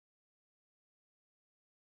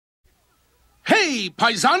Hey,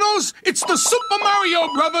 paisanos, it's the Super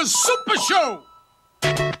Mario Brothers Super Show!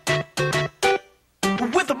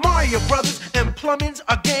 With the Mario Brothers and plumbing's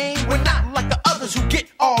a game. We're not like the others who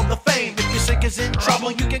get all the fame. If your sink is in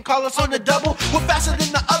trouble, you can call us on the double. We're faster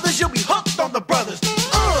than the others, you'll be hooked on the brothers.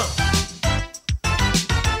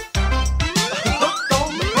 Hooked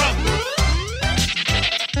on the brothers.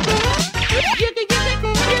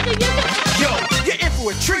 Yo, you're in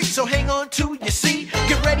for a treat, so hang on to your seat.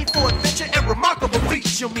 Get ready for adventure and remarkable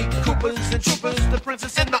feats. You'll meet Koopas and Troopas, the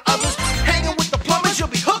princess and the others. Hanging with the plumbers, you'll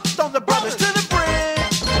be hooked on the brothers. To the bridge.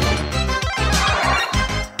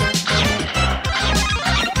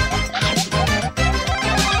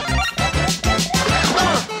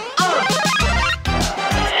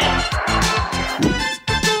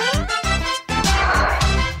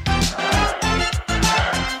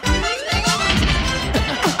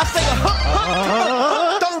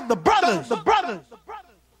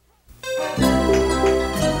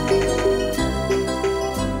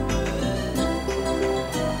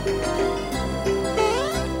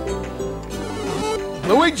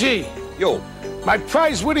 Luigi! Yo. My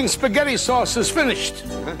prize-winning spaghetti sauce is finished.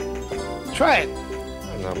 Huh? Try it.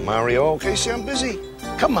 Now, Mario, okay, see, I'm busy.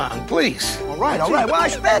 Come on, please. All right, well, I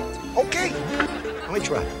expect. Okay. Let me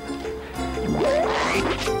try.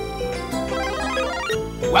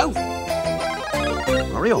 Well?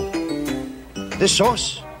 Mario, this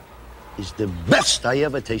sauce is the best I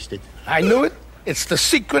ever tasted. I knew it. It's the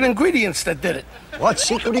secret ingredients that did it. What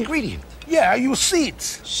secret ingredient? Yeah, I use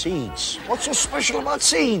seeds. Seeds. What's so special about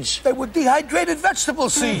seeds? They were dehydrated vegetable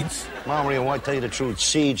seeds. Mario, I tell you the truth.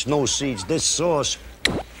 Seeds, no seeds. This sauce,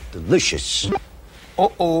 delicious.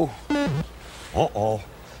 Uh-oh. Uh-oh.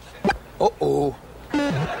 Uh-oh.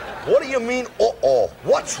 What do you mean, uh-oh?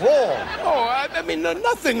 What's wrong? Oh, I mean,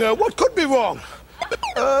 nothing. What could be wrong?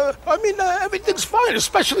 Everything's fine,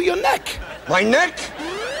 especially your neck. My neck?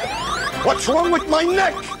 What's wrong with my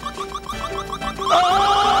neck?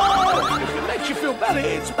 Oh! If it makes you feel better,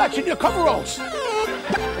 it's matching your coveralls.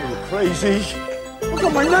 Are you crazy? Look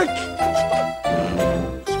at my neck.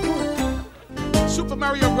 Super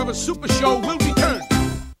Mario Brothers Super Show will return.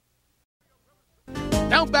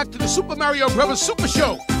 Now back to the Super Mario Brothers Super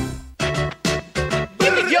Show.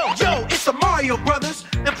 Yo, it's the Mario Brothers,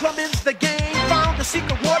 and plumbing's the game. Found the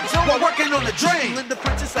secret water zone while working on the drain. Lend the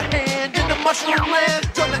princess a hand in the mushroom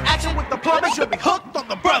land. Join the action with the plumbers, you'll be hooked on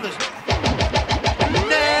the brothers.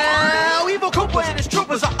 Now, evil Koopa and his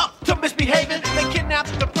troopers are up to misbehaving. They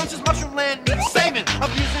kidnapped the princess, mushroom land needs saving.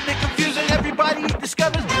 Abusing and confusing, everybody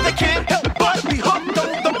discovers they can't help but be hooked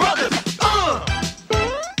on the brothers.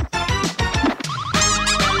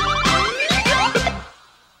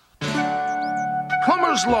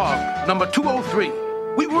 Plumber's log, number 203.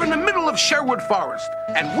 We were in the middle of Sherwood Forest,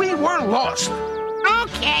 and we weren't lost.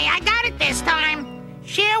 Okay, I got it this time.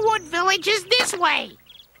 Sherwood Village is this way.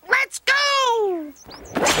 Let's go!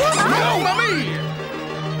 Mamma mia!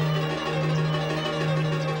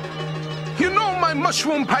 You know, my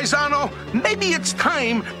mushroom paisano, maybe it's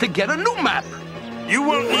time to get a new map. You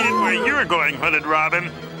won't need it where you're going, Hooded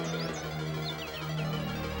Robin.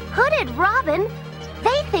 Hooded Robin?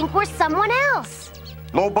 They think we're someone else.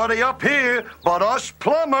 Nobody up here but us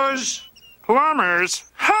plumbers.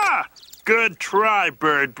 Plumbers? Ha! Good try,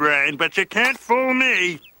 Bird Brain, but you can't fool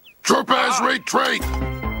me. Troopas, retreat!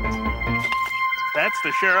 That's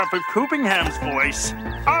the Sheriff of Coopingham's voice.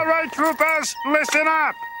 All right, Troopas, listen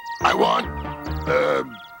up. I want,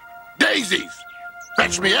 daisies.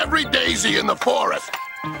 Fetch me every daisy in the forest.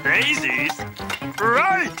 Daisies?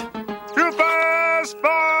 Right! Troopas,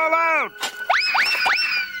 fall out!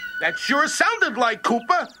 That sure sounded like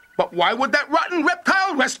Koopa, but why would that rotten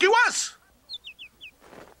reptile rescue us?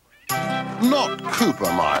 Not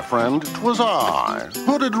Koopa, my friend. 'Twas I,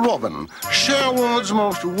 Hooded Robin, Sherwood's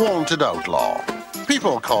most wanted outlaw.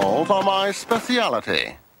 People call for my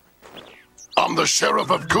speciality. I'm the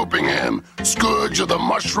Sheriff of Coopingham, scourge of the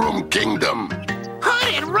Mushroom Kingdom.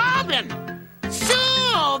 Hooded Robin!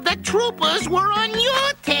 So, the troopers were on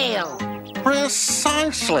your tail.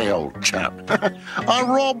 Precisely, old chap. I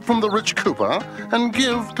rob from the rich Koopa and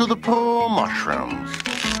give to the poor mushrooms.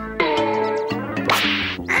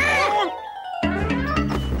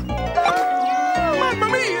 Mamma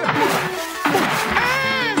mia!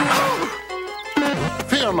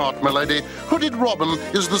 Fear not, milady. Hooded Robin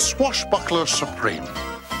is the swashbuckler supreme.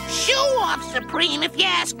 Show off supreme, if you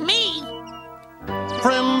ask me.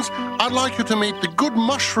 Friends, I'd like you to meet the good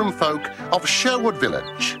mushroom folk of Sherwood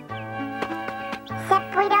Village.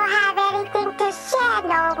 Except we don't have anything to share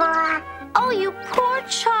no more. Oh, you poor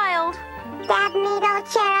child. That meat old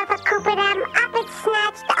sheriff of Cooperdom up and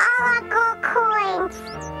snatched all our gold coins.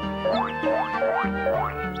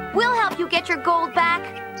 gold back.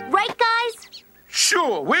 Right, guys?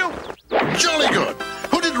 Sure, Will. Jolly good.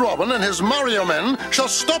 Hooded Robin and his Mario men shall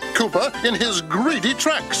stop Koopa in his greedy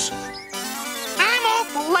tracks. I'm all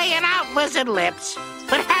for laying out lizard lips,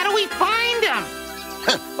 but how do we find him?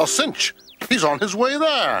 A cinch. He's on his way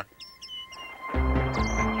there.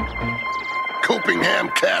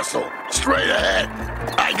 Coopingham Castle, straight ahead.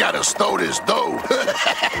 I gotta stow this dough.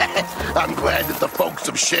 I'm glad that the folks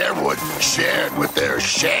of Sherwood shared with their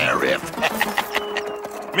sheriff.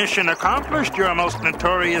 Mission accomplished, your most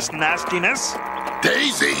notorious nastiness.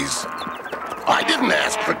 Daisies? I didn't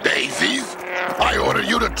ask for daisies. I order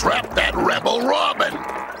you to trap that rebel Robin.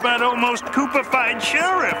 But almost Koopa-fied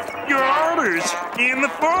sheriff, your orders in the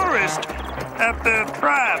forest at the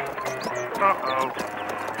trap. Uh-oh.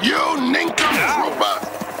 You ninkum trooper!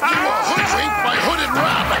 You were hoodwinked by Hooded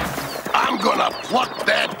Robin! I'm gonna pluck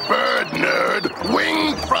that bird nerd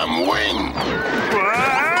wing from wing!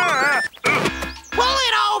 Pull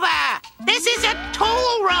it over! This is a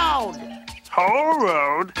toll road! Toll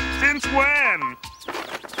road? Since when?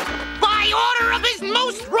 By order of His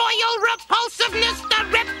Most Royal Repulsiveness, the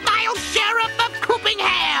Reptile Sheriff of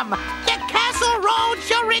Coopingham, the Castle Road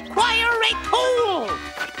shall require a toll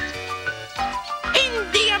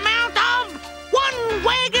in the amount of 1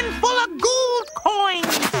 wagon full of gold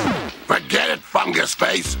coins. Forget it, Fungus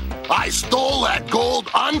Face! I stole that gold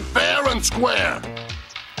unfair and square!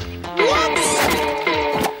 Whoops!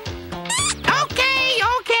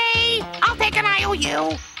 Okay. I'll take an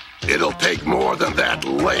IOU. It'll take more than that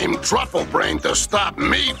lame truffle brain to stop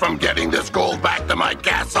me from getting this gold back to my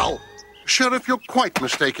castle. Sheriff, you're quite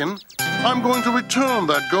mistaken. I'm going to return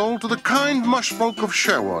that gold to the kind mush folk of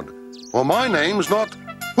Sherwood. Or my name's not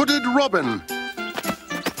Hooded Robin.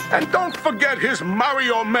 And don't forget his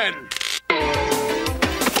Mario men.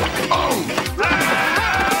 Oh!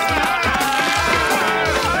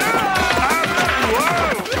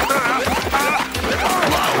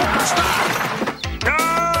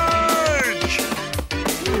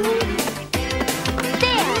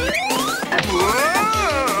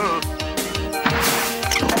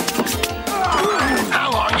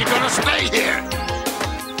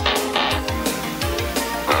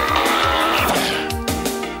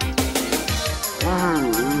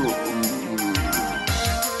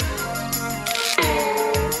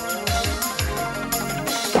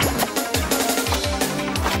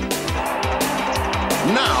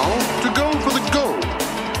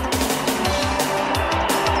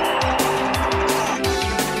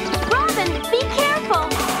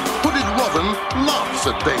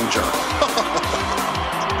 At danger.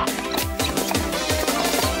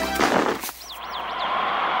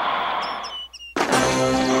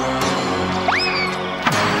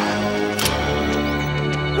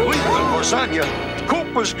 Lasagna.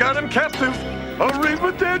 Koopa's got him captive.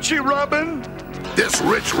 Arrivederci, Robin. This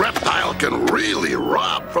rich reptile can really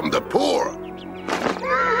rob from the poor.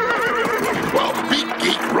 While Beak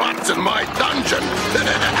Geek rots in my dungeon.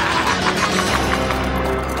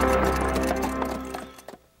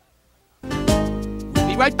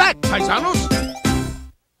 Right back, paisanos.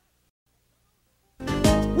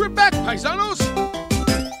 We're back, paisanos.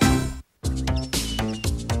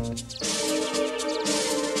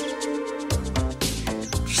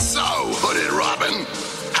 So, Hooded Robin,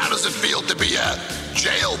 how does it feel to be a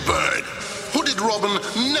jailbird? Hooded Robin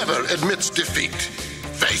never admits defeat.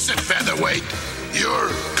 Face it, featherweight,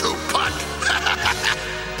 you're Kooput.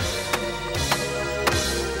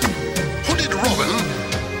 Hooded Robin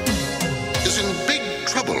is in big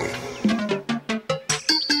trouble.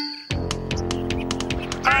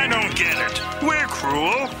 I don't get it. We're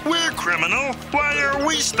cruel. We're criminal. Why are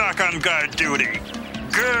we stuck on guard duty?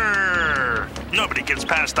 Grrr. Nobody gets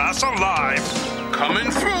past us alive.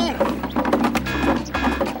 Coming through.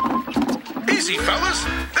 Easy, fellas.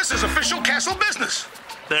 This is official castle business.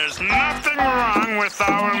 There's nothing wrong with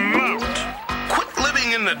our moat. Quit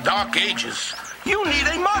living in the dark ages. You need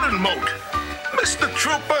a modern moat. Mr.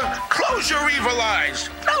 Trooper, close your evil eyes.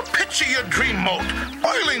 Now picture your dream moat.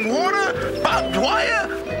 Boiling water, barbed wire.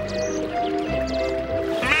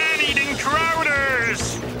 Man-eating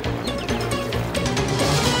trouters!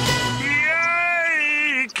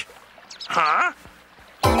 Yike! Huh?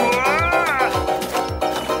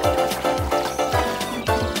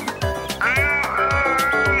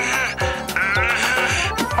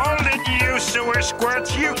 Hold it, you sewer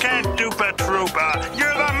squirts. You can't dupe a Troopa.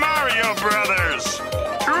 You're the Mario Brothers.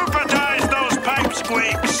 Troopatize those pipe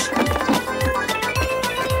squeaks.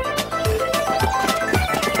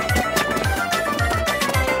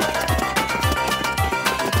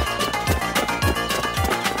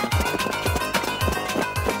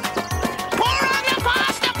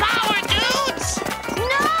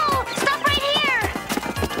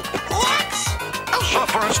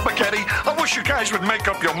 wish you guys would make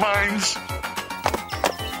up your minds.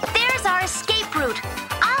 There's our escape route.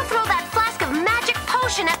 I'll throw that flask of magic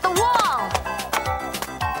potion at the wall.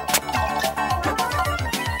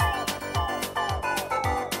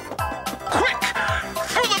 Quick!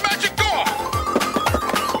 Through the magic door!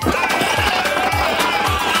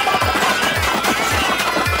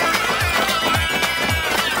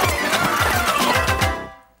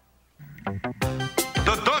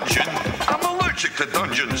 The dungeon? I'm allergic to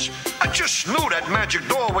dungeons. I just knew that magic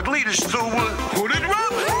door would lead us to Hooded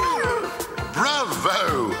Robin.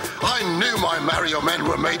 Bravo! I knew my Mario men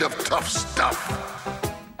were made of tough stuff.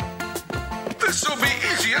 This'll be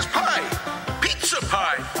easy as pie. Pizza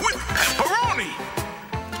pie with pepperoni.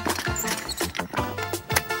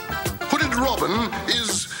 Hooded Robin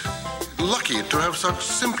is lucky to have such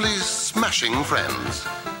simply smashing friends.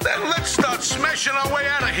 Then let's start smashing our way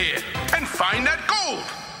out of here and find that gold.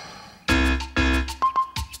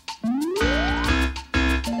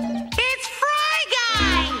 It's Fry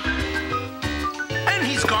Guy! And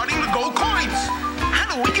he's guarding the gold coins.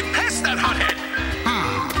 How do we get past that hothead?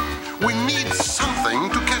 We need something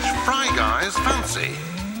to catch Fry Guy's fancy.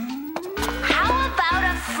 How about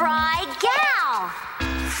a Fry Gal?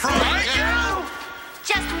 Fry Gal?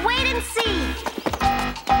 Just wait and see.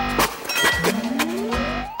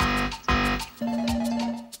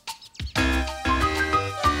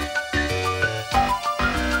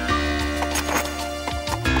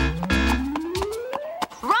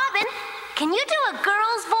 Robin, can you do a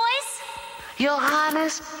girl's voice? Your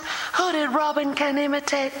Highness, Hooded Robin can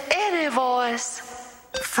imitate any voice.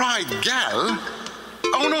 Fry Gal?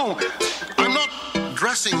 Oh no, I'm not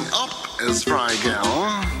dressing up as Fry Gal.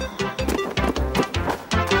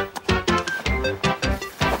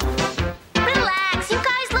 Relax, you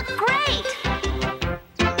guys look great.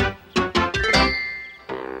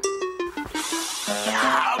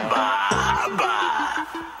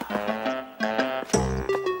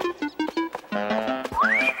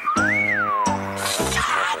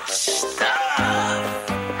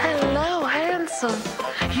 Hello, handsome.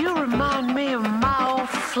 You remind me of my old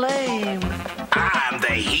flame. I'm the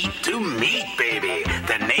heat to meet, baby.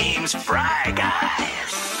 The name's Fry Guy.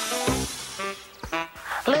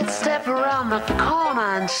 Let's step around the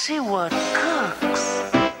corner and see what cooks.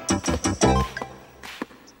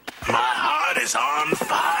 My heart is on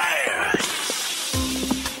fire.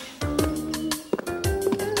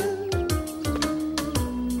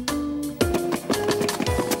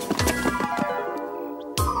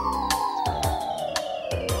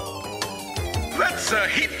 That's a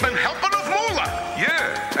heaping helping of moolah.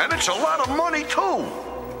 Yeah, and it's a lot of money, too.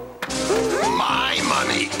 My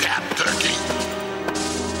money, tap turkey.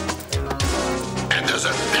 And there's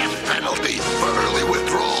a death penalty for early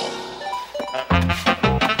withdrawal.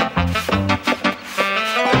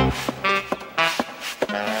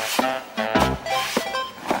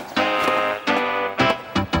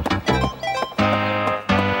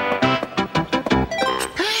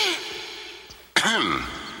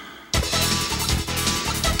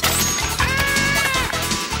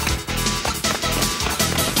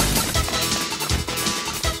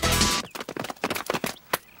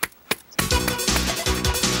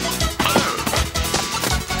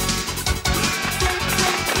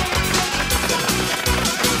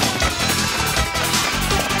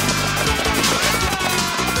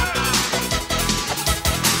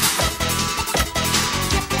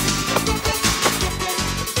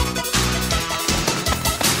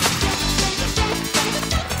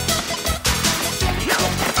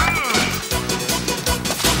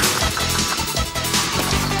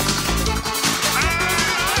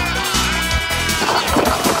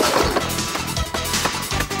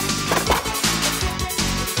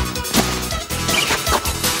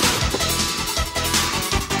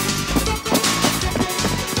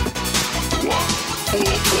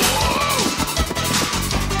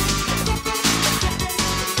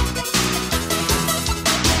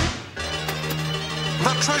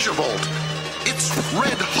 The treasure vault. It's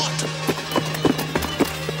red hot.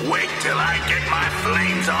 Wait till I get my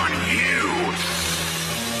flames on you.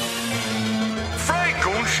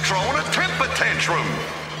 Francoon's throwing a temper tantrum.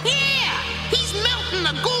 Yeah! He's melting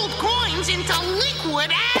the gold coins into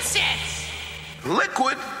liquid assets!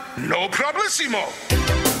 Liquid? No problissimo.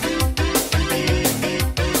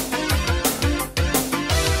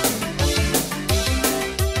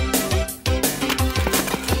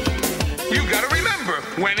 You gotta remember,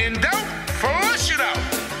 when in doubt, flush it out.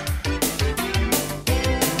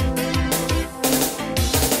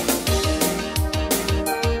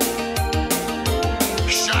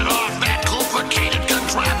 Shut off that complicated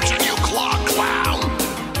contraption, you claw clown.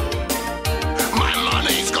 My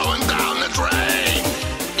money's going down the drain.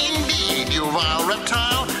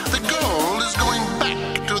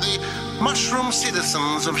 mushroom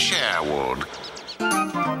citizens of Sherwood.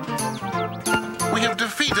 We have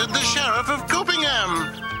defeated the Sheriff of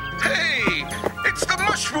Coopingham. Hey, it's the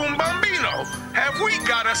Mushroom Bambino. Have we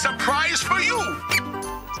got a surprise for you?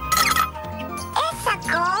 It's a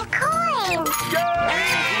gold coin.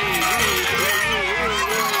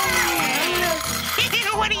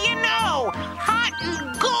 What do you know? Hot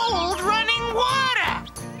and gold running water.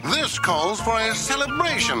 This calls for a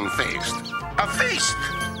celebration feast. A feast?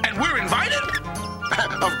 And we're invited?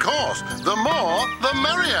 Of course, the more, the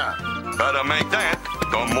merrier. Better make that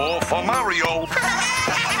the more for Mario.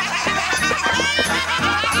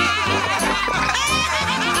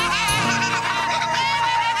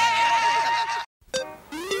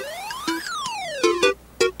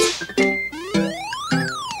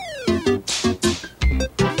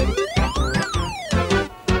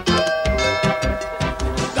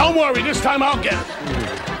 Don't worry, this time I'll get it.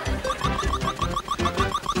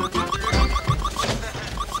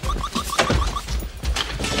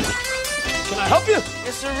 Can I help you?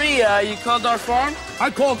 Yes, sir. You called our farm? I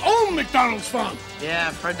called old McDonald's farm. Yeah,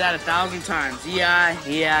 I've heard that 1,000 times.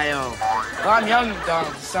 E-I-E-I-O. Well, I'm young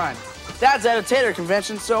McDonald's son. Dad's at a tater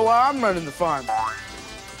convention, so I'm running the farm.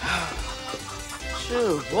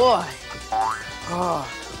 Shoo, boy. Oh,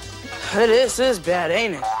 this is bad,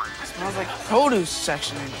 ain't it? It smells like produce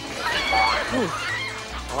section in here. Whew.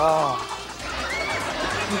 Oh.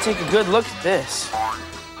 Let me take a good look at this.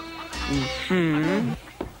 Mm-hmm.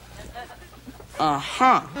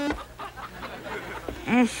 Uh-huh.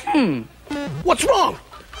 Mm-hmm. What's wrong?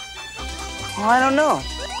 Well, I don't know.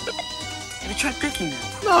 Have you tried picking them?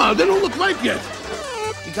 No, they don't look ripe yet.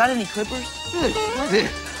 You got any clippers? Right here.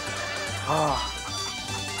 Oh.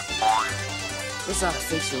 This ought to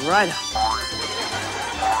fix you right up.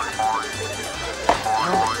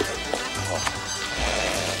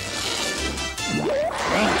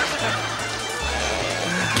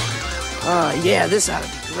 Oh, yeah, this ought to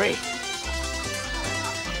be great.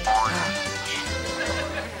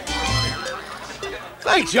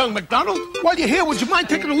 Thanks, young McDonald. While you're here, would you mind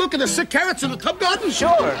taking a look at the sick carrots in the tub garden?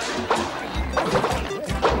 Sure.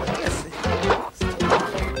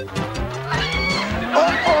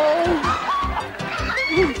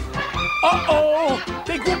 Uh-oh!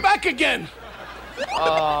 They grew back again.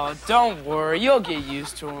 Oh, don't worry. You'll get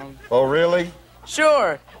used to them. Oh, really?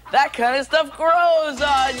 Sure. That kind of stuff grows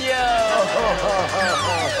on you.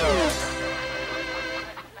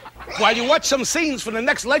 While you watch some scenes for the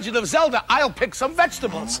next Legend of Zelda, I'll pick some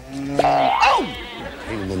vegetables. Oh!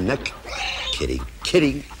 Pain in the neck. Kidding,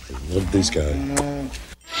 kidding. I love this guy.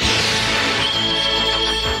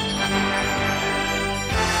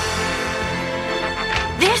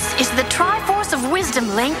 This is the Triforce of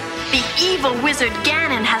Wisdom, Link. The evil wizard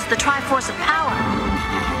Ganon has the Triforce of Power.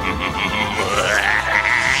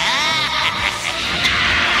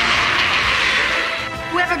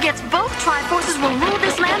 Whoever gets both Triforces will rule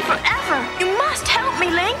this land forever. You must help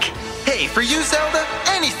me, Link. Hey, for you, Zelda,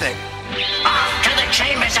 anything. Off to the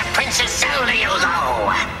chambers of Princess Zelda you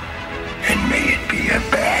go. And may it be a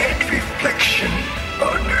bad reflection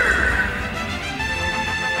on her.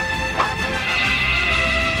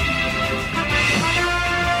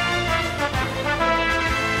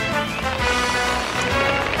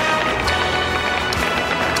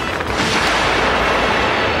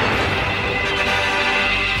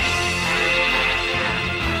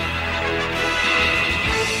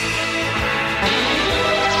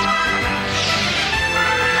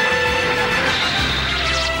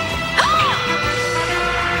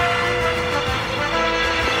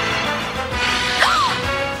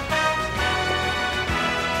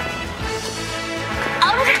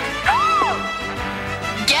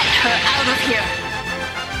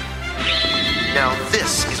 Now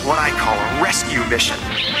this is what I call a rescue mission.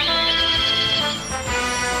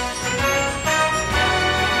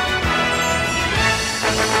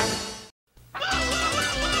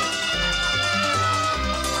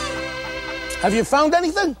 Have you found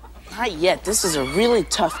anything? Not yet. This is a really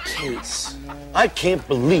tough case. I can't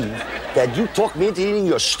believe that you talked me into eating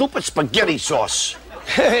your stupid spaghetti sauce.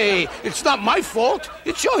 Hey, it's not my fault.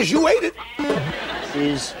 It's yours. You ate it.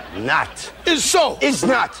 Is not. Is so. Is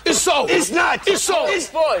not. Is so. Is not. Is so.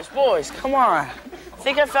 Boys, come on. I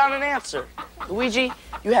think I found an answer. Luigi,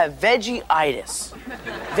 you have veggie-itis.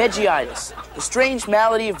 Veggie-itis, the strange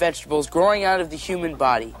malady of vegetables growing out of the human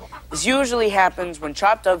body. This usually happens when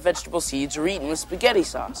chopped up vegetable seeds are eaten with spaghetti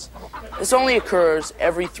sauce. This only occurs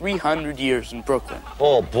every 300 years in Brooklyn.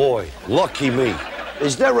 Oh, boy. Lucky me.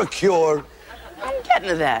 Is there a cure? I'm getting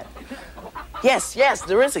to that. Yes,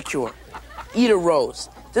 there is a cure. Eat a rose.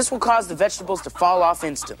 This will cause the vegetables to fall off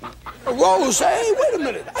instantly. A rose? Hey, wait a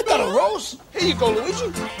minute. I got a rose. Here you go, Luigi.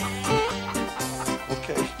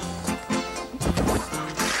 Okay.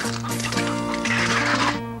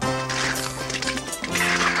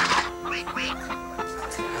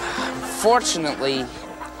 Fortunately,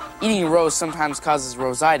 eating rose sometimes causes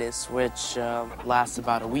rositis, which lasts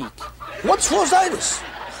about a week. What's rositis?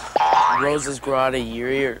 Roses grow out of your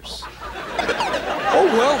ears. Oh,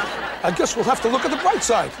 well, I guess we'll have to look at the bright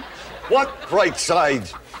side. What bright side?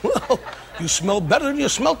 Well, you smell better than you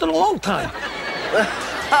smelled in a long time.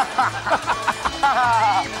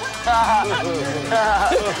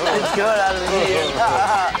 It's good out of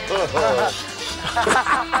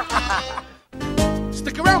here.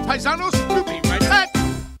 Stick around, paisanos. We'll be right back.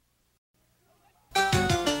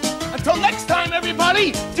 Until next time,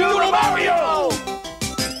 everybody, do the Mario!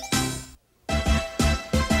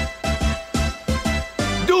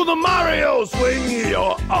 Do the Mario! Swing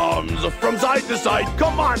your arms from side to side.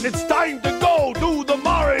 Come on, it's time to go. Do the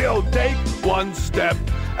Mario. Take one step,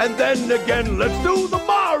 and then again. Let's do the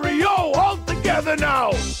Mario all together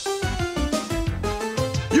now.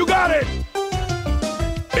 You got it.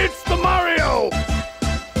 It's the Mario.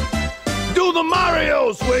 Do the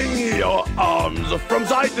Mario. Swing your arms from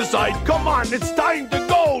side to side. Come on, it's time to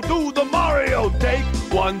go. Do the Mario. Take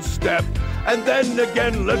one step, and then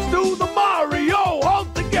again. Let's do the Mario